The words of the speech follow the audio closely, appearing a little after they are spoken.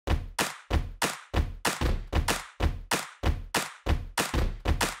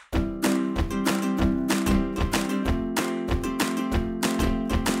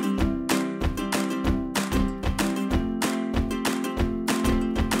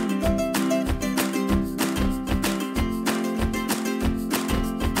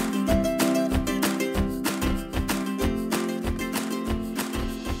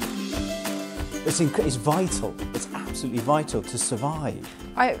it's vital. It's absolutely vital to survive.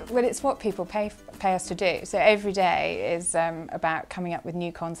 Well, it's what people pay us to do. So every day is about coming up with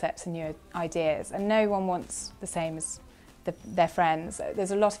new concepts and new ideas, and no one wants the same as their friends.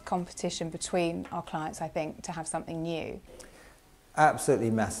 There's a lot of competition between our clients, I think, to have something new.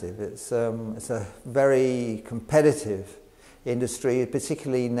 Absolutely massive. It's a very competitive industry,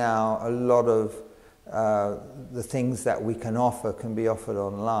 particularly now. A lot of the things that we can offer can be offered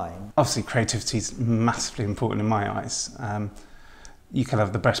online. Obviously creativity is massively important in my eyes. You can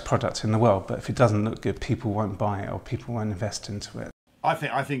have the best product in the world, but if it doesn't look good, people won't buy it or people won't invest into it. I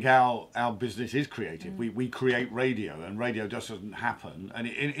think our business is creative. We create radio, and radio just doesn't happen. And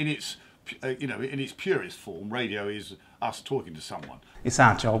in its in its purest form, radio is us talking to someone. It's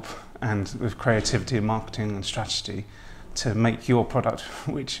our job, and with creativity and marketing and strategy, to make your product,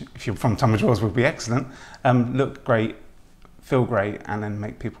 which if you're from Tunbridge Wells would be excellent, look great, feel great, and then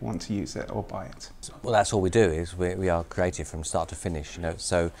make people want to use it or buy it. Well, that's all we do, is we are creative from start to finish, you know.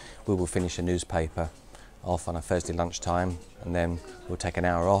 So we will finish a newspaper off on a Thursday lunchtime, and then we'll take an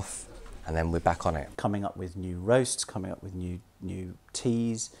hour off, and then we're back on it. Coming up with new roasts, coming up with new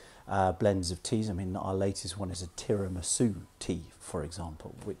teas, blends of teas. I mean, our latest one is a tiramisu tea, for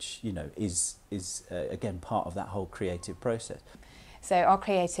example, which, you know, is again part of that whole creative process. So our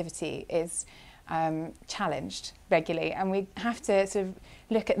creativity is challenged regularly, and we have to sort of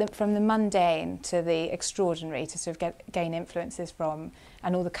look at from the mundane to the extraordinary to sort of gain influences from,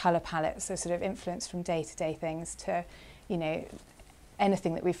 and all the colour palettes, so sort of influence from day-to-day things to, you know,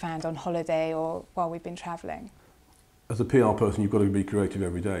 anything that we found on holiday or while we've been travelling. As a PR person, you've got to be creative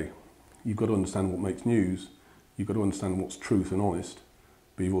every day. You've got to understand what makes news, you've got to understand what's truth and honest,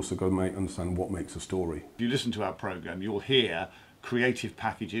 but you've also got to understand what makes a story. If you listen to our programme, you'll hear creative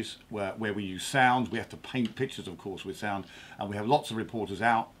packages where we use sound. We have to paint pictures, of course, with sound, and we have lots of reporters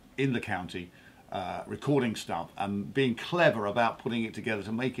out in the county recording stuff and being clever about putting it together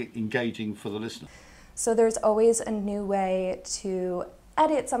to make it engaging for the listener. So there's always a new way to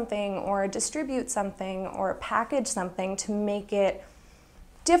edit something or distribute something or package something to make it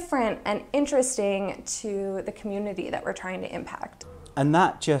different and interesting to the community that we're trying to impact. And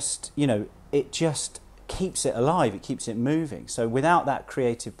that just, you know, it just keeps it alive, it keeps it moving. So without that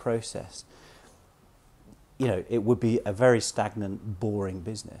creative process, you know, it would be a very stagnant, boring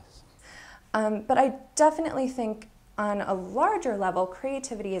business. But I definitely think on a larger level,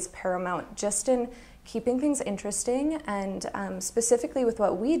 creativity is paramount, just in keeping things interesting and specifically with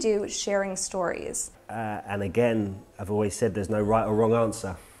what we do, sharing stories. And again, I've always said there's no right or wrong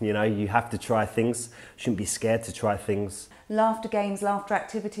answer. You know, you have to try things, shouldn't be scared to try things. Laughter games, laughter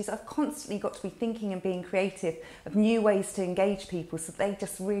activities, I've constantly got to be thinking and being creative of new ways to engage people so they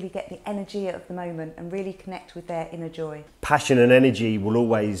just really get the energy of the moment and really connect with their inner joy. Passion and energy will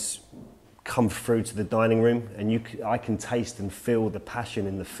always come through to the dining room, and I can taste and feel the passion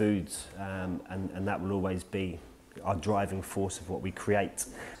in the foods, and that will always be our driving force of what we create.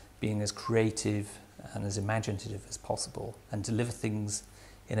 Being as creative and as imaginative as possible and deliver things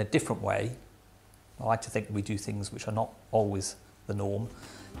in a different way. I like to think we do things which are not always the norm,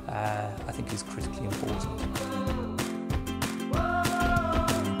 I think is critically important.